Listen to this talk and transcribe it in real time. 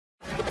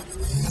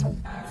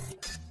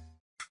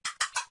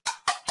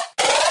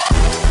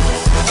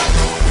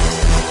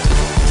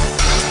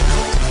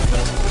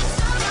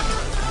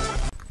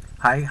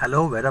Hi,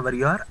 hello, wherever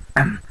you are.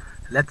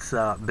 Let's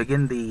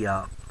begin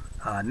the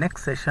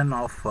next session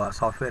of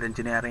software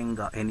engineering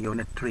in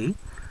Unit 3.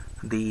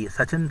 The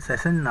session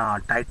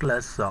title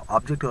is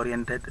Object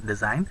Oriented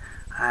Design,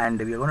 and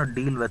we are going to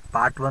deal with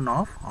part 1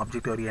 of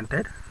Object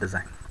Oriented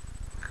Design.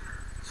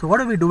 So what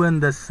do we do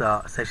in this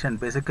session?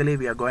 Basically,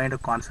 we are going to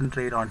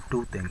concentrate on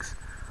two things.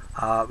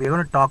 We are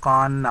going to talk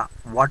on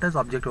what is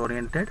object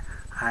oriented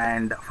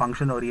and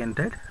function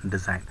oriented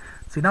design.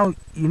 See, now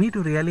you need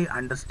to really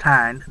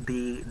understand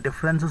the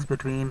differences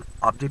between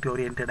object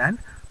oriented and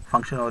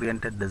function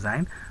oriented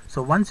design.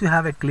 So once you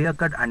have a clear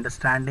cut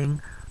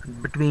understanding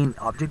between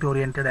object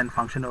oriented and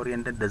function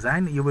oriented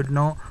design, you would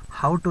know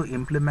how to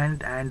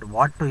implement and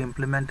what to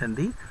implement in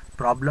the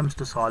problems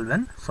to solve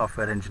in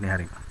software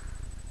engineering.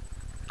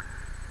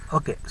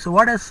 Okay, so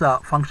what is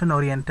function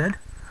oriented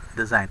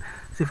design?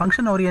 See,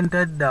 function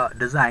oriented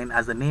design,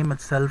 as the name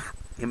itself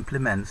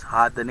implements,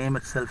 or the name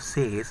itself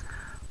says,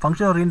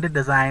 function oriented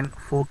design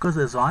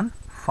focuses on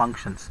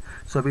functions.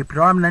 So we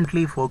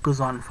predominantly focus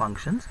on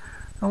functions.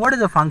 Now, what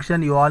is a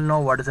function? You all know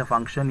what is a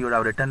function. You would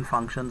have written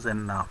functions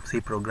in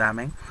C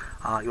programming.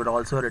 You would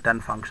also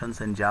written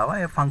functions in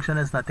Java. A function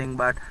is nothing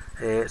but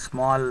a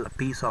small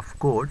piece of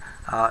code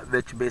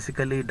which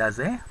basically does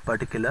a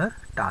particular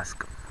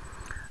task.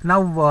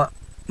 Now,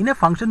 in a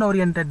function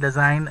oriented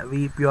design,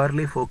 we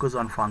purely focus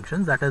on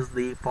functions. That is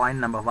the point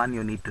number 1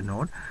 you need to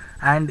note.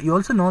 And you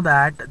also know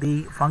that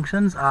the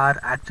functions are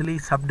actually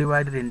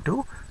subdivided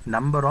into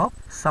number of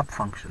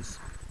sub-functions,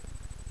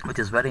 which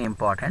is very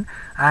important.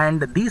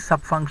 And these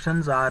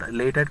sub-functions are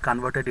later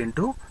converted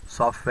into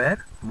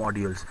software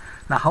modules.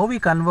 Now, how we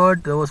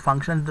convert those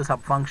functions to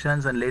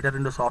sub-functions and later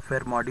into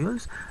software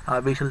modules,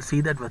 we shall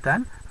see that with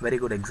a very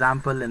good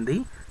example in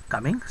the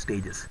coming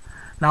stages.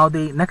 Now,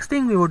 the next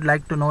thing we would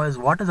like to know is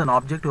what is an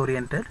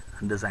object-oriented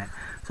design.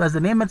 So, as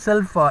the name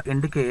itself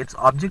indicates,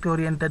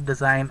 object-oriented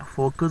design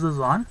focuses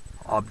on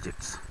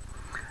objects.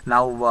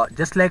 Now,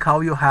 just like how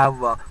you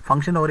have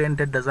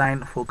function-oriented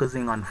design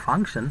focusing on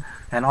function,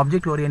 and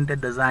object-oriented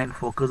design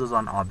focuses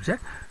on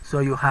object. So,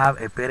 you have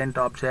a parent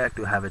object,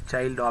 you have a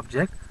child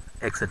object,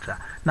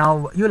 etc.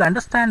 Now, you will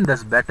understand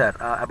this better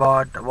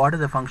about what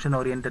is a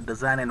function-oriented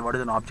design and what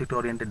is an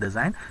object-oriented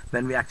design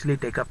when we actually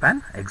take up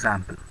an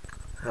example.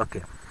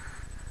 Okay.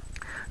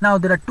 Now,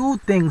 there are two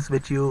things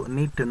which you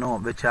need to know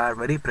which are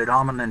very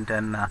predominant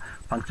in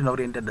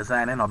function-oriented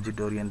design and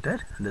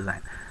object-oriented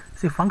design.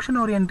 See,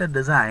 function-oriented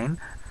design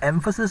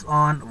emphasis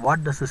on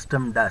what the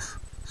system does.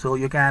 So,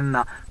 you can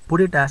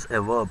put it as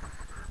a verb,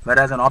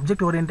 whereas an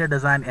object-oriented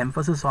design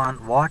emphasis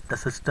on what the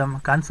system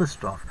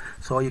consists of.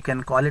 So, you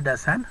can call it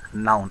as a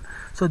noun.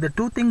 So, the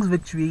two things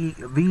which we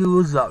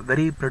use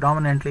very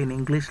predominantly in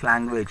English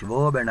language,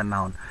 verb and a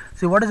noun.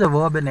 See, what is a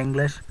verb in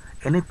English?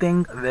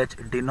 Anything which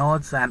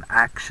denotes an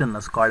action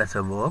is called as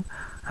a verb,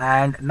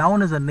 and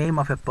noun is the name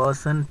of a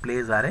person,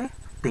 place, or a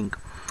thing.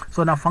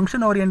 So now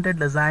function oriented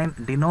design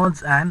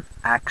denotes an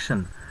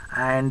action,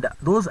 and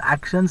those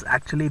actions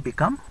actually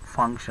become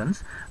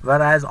functions,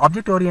 whereas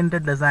object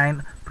oriented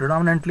design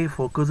predominantly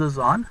focuses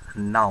on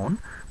noun,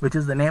 which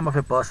is the name of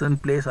a person,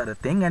 place, or a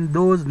thing, and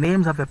those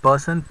names of a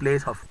person,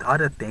 place, or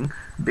a thing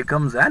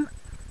becomes an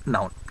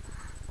noun.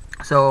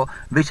 So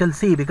we shall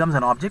see becomes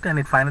an object, and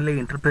it finally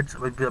interprets,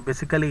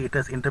 basically it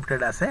is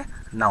interpreted as a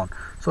noun.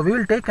 So we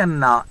will take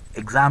an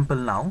example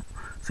now.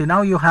 See,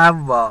 now you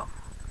have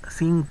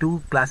seen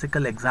two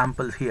classical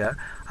examples here.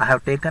 I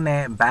have taken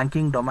a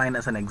banking domain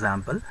as an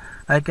example.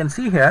 I can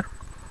see here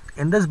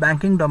in this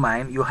banking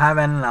domain you have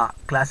an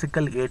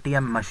classical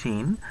ATM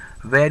machine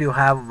where you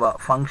have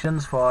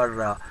functions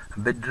for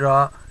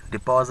withdraw,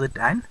 deposit,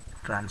 and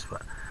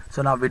transfer.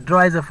 So now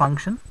withdraw is a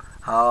function,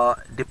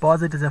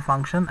 deposit is a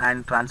function,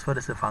 and transfer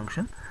is a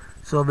function.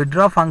 So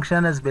withdraw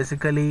function is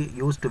basically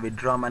used to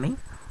withdraw money.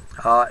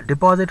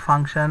 Deposit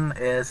function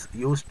is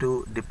used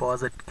to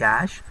deposit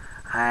cash,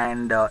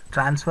 and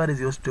transfer is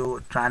used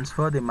to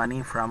transfer the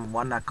money from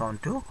one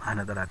account to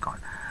another account.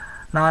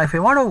 Now, if I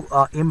want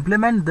to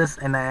implement this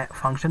in a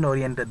function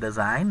oriented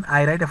design,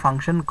 I write a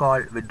function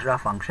called withdraw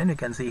function. You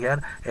can see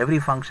here every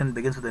function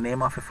begins with the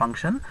name of a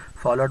function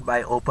followed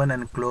by open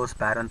and close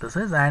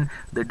parentheses, and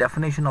the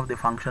definition of the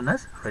function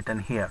is written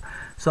here.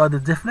 So the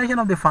definition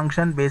of the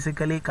function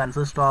basically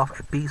consists of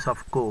a piece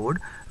of code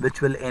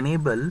which will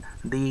enable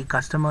the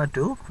customer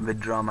to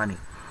withdraw money.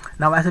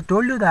 Now, as I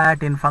told you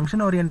that in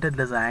function oriented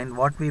design,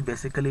 what we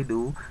basically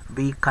do,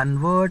 we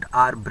convert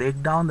or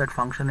break down that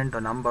function into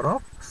a number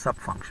of sub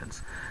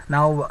functions.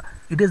 Now,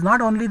 it is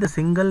not only the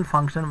single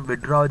function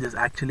withdraw which is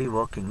actually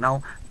working.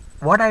 Now,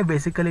 what I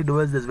basically do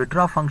is this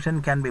withdraw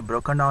function can be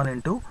broken down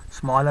into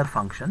smaller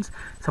functions.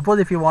 Suppose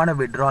if you want to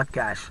withdraw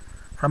cash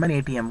from an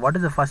ATM, what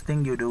is the first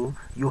thing you do?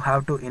 You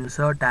have to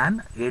insert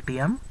an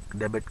ATM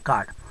debit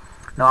card.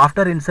 Now,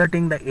 after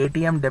inserting the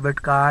ATM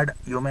debit card,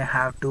 you may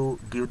have to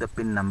give the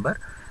PIN number.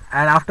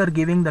 And after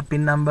giving the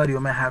PIN number, you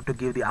may have to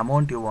give the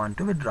amount you want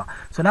to withdraw.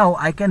 So now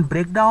I can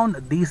break down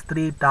these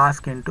three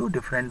tasks into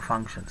different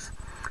functions.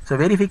 So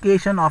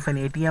verification of an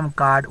ATM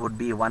card would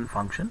be one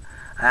function,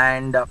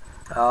 and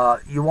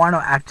you want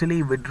to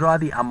actually withdraw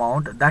the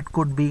amount, that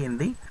could be in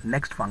the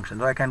next function.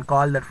 So I can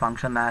call that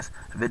function as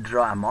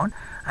withdraw amount,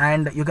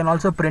 and you can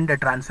also print a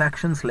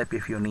transaction slip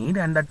if you need,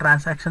 and the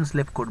transaction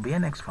slip could be a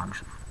next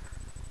function.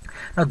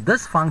 Now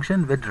this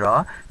function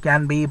withdraw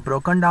can be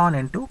broken down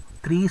into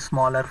three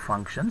smaller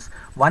functions.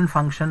 One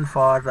function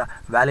for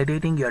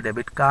validating your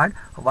debit card,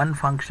 one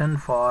function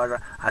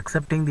for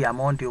accepting the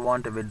amount you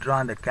want to withdraw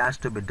and the cash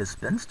to be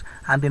dispensed,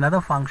 and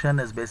another function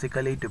is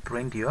basically to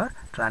print your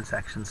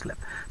transaction slip.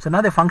 So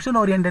now the function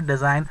oriented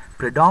design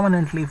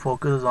predominantly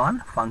focuses on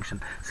function.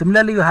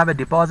 Similarly, you have a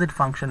deposit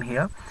function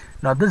here.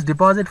 Now this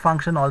deposit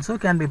function also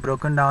can be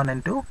broken down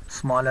into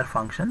smaller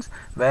functions,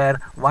 where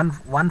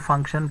one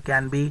function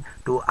can be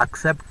to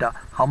accept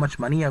how much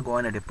money you're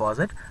going to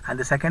deposit, and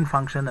the second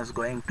function is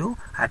going to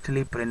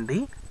actually print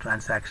the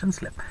transaction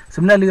slip.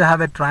 Similarly, you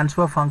have a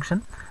transfer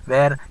function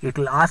where it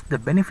will ask the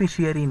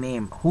beneficiary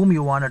name whom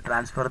you want to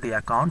transfer the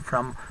account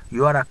from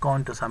your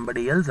account to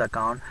somebody else's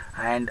account,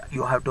 and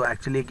you have to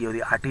actually give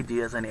the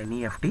RTGS and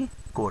NEFT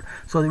code.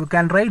 So you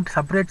can write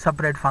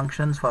separate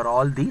functions for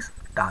all these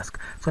tasks.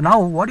 So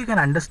now what you can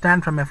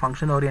understand from a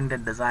function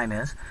oriented design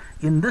is,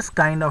 in this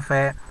kind of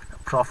a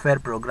software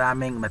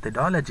programming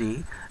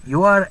methodology,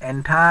 your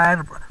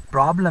entire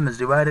problem is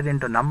divided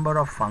into number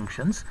of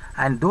functions,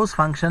 and those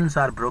functions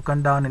are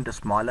broken down into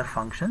smaller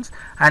functions,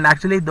 and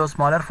actually those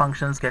smaller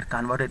functions get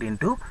converted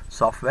into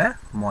software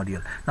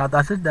module. Now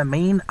that is the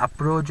main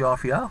approach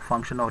of your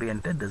function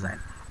oriented design.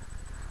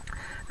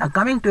 Now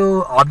coming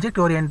to object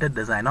oriented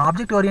design. Now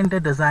object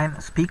oriented design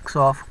speaks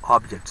of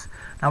objects.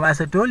 Now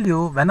as I told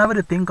you, whenever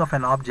you think of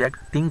an object,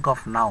 think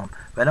of noun.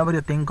 Whenever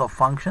you think of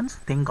functions,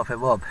 think of a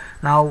verb.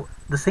 Now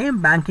the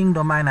same banking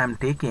domain I am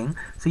taking,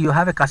 so you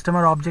have a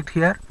customer object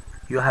here,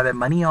 you have a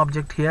money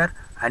object here,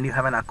 and you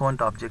have an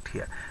account object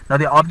here. Now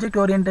the object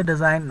oriented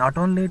design not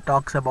only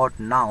talks about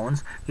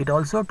nouns, it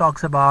also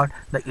talks about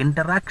the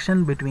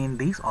interaction between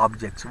these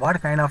objects.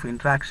 What kind of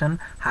interaction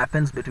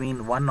happens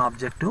between one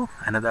object to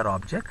another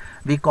object.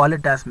 We call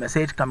it as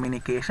message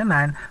communication,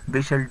 and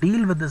we shall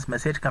deal with this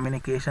message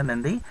communication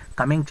in the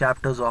coming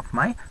chapters of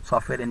my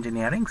software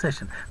engineering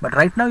session. But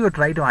right now you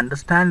try to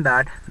understand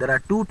that there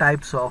are two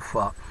types of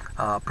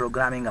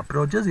programming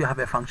approaches. You have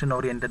a function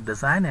oriented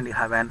design and you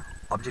have an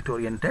object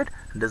oriented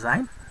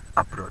design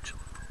approach.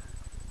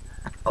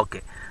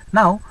 Okay,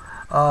 now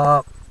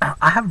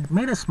I have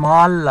made a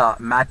small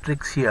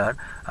matrix here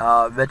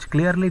which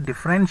clearly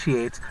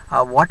differentiates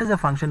what is a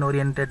function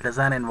oriented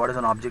design and what is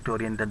an object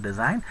oriented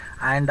design,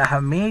 and I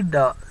have made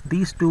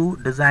these two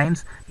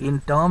designs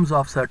in terms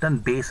of certain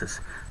bases.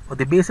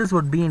 The basis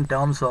would be in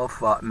terms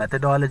of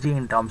methodology,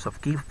 in terms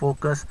of key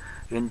focus,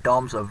 in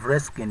terms of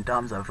risk, in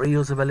terms of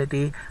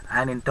reusability,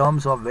 and in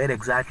terms of where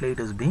exactly it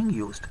is being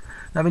used.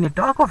 Now when you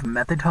talk of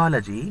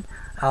methodology,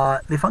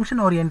 the function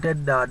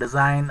oriented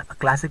design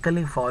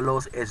classically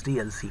follows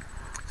SDLC.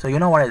 So you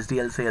know what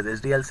SDLC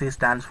is. SDLC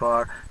stands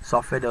for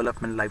Software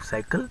Development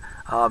Lifecycle.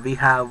 We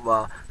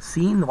have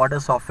seen what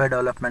is software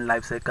development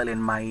lifecycle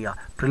in my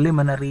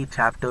preliminary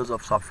chapters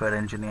of software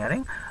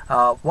engineering.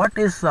 What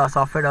is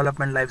software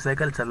development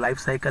lifecycle? It's a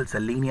lifecycle, it's a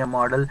linear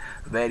model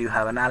where you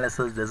have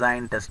analysis,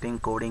 design, testing,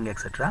 coding,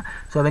 etc.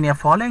 So when you're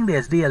following the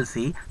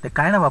SDLC, the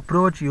kind of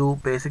approach you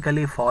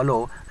basically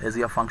follow is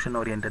your function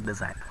oriented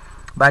design.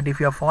 But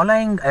if you're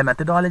following a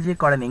methodology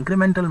called an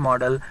incremental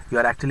model, you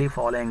are actually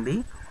following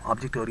the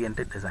object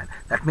oriented design.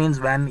 That means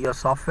when your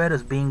software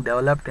is being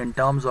developed in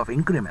terms of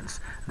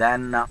increments,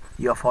 then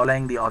you are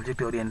following the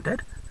object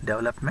oriented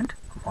development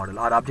model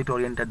or object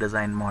oriented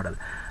design model.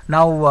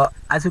 Now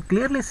as you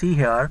clearly see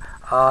here,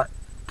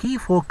 key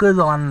focus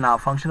on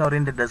function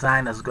oriented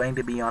design is going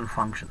to be on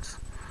functions.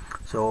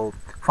 So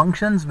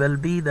functions will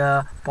be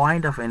the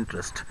point of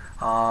interest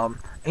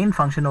in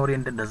function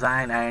oriented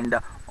design, and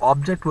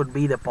object would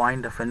be the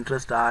point of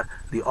interest, or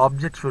the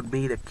objects would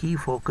be the key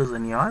focus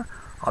in your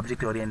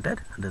object oriented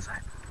design.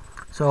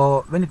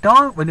 So when you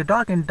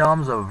talk in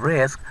terms of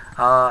risk,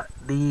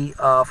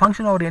 the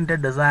function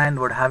oriented design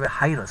would have a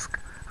high risk,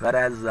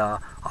 whereas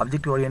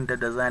object oriented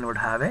design would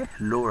have a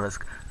low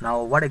risk.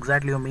 Now what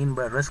exactly you mean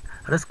by risk?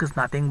 Risk is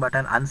nothing but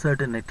an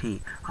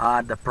uncertainty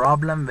or the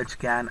problem which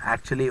can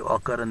actually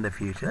occur in the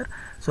future.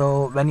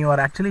 So when you are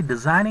actually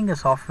designing a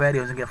software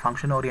using a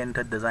function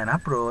oriented design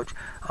approach,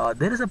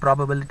 there is a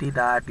probability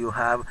that you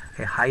have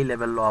a high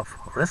level of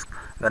risk,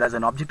 whereas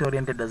in object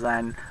oriented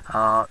design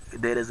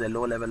there is a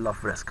low level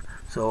of risk.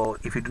 So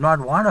if you do not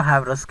want to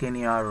have risk in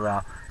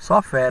your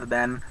software,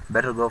 then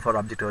better go for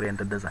object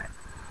oriented design.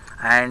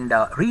 And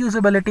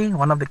reusability,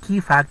 one of the key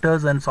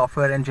factors in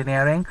software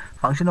engineering.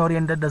 Function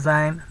oriented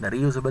design, the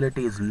reusability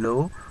is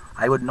low.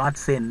 I would not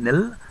say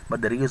nil, but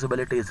the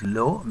reusability is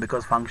low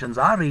because functions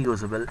are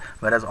reusable,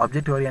 whereas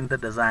object oriented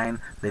design,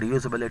 the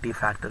reusability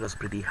factor is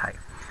pretty high.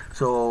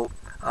 So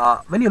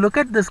when you look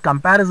at this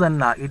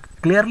comparison, it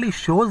clearly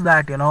shows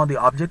that the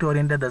object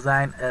oriented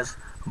design is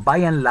by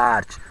and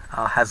large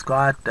has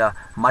got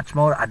much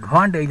more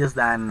advantages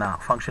than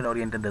function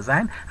oriented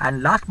design.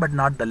 And last but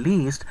not the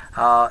least,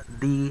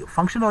 the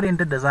function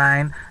oriented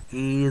design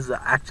is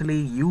actually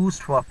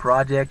used for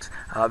projects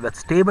with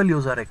stable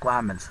user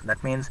requirements.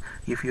 That means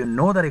if you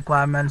know the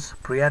requirements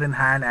prior in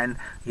hand, and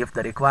if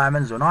the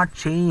requirements do not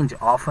change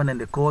often in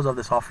the course of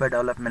the software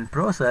development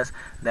process,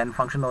 then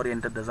function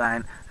oriented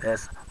design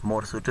is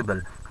more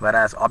suitable.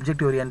 Whereas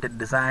object oriented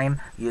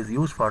design is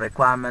used for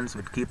requirements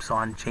which keeps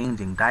on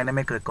changing.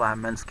 Dynamic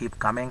requirements keep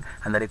coming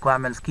and the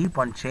requirements keep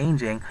on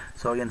changing.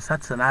 So in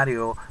such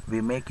scenario,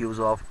 we make use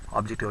of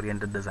object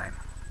oriented design.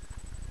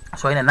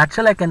 So in a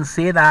nutshell, I can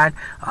say that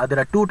there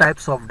are two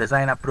types of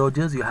design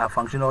approaches. You have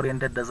function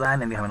oriented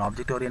design and you have an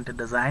object oriented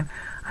design,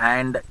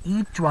 and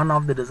each one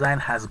of the design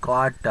has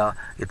got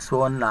its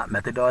own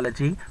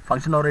methodology.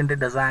 Function oriented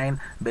design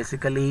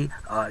basically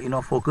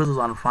focuses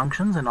on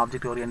functions, and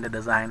object oriented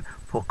design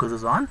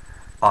focuses on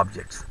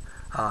objects.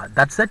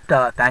 That's it.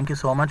 Thank you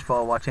so much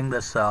for watching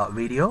this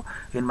video.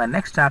 In my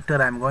next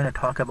chapter, I'm going to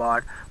talk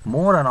about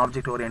more on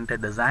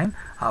object-oriented design.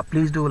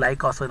 Please do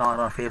like us on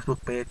our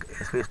Facebook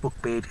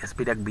page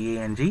SPTech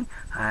BANG,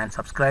 and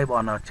subscribe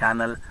on our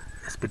channel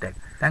SPTech.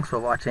 Thanks for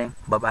watching.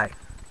 Bye bye.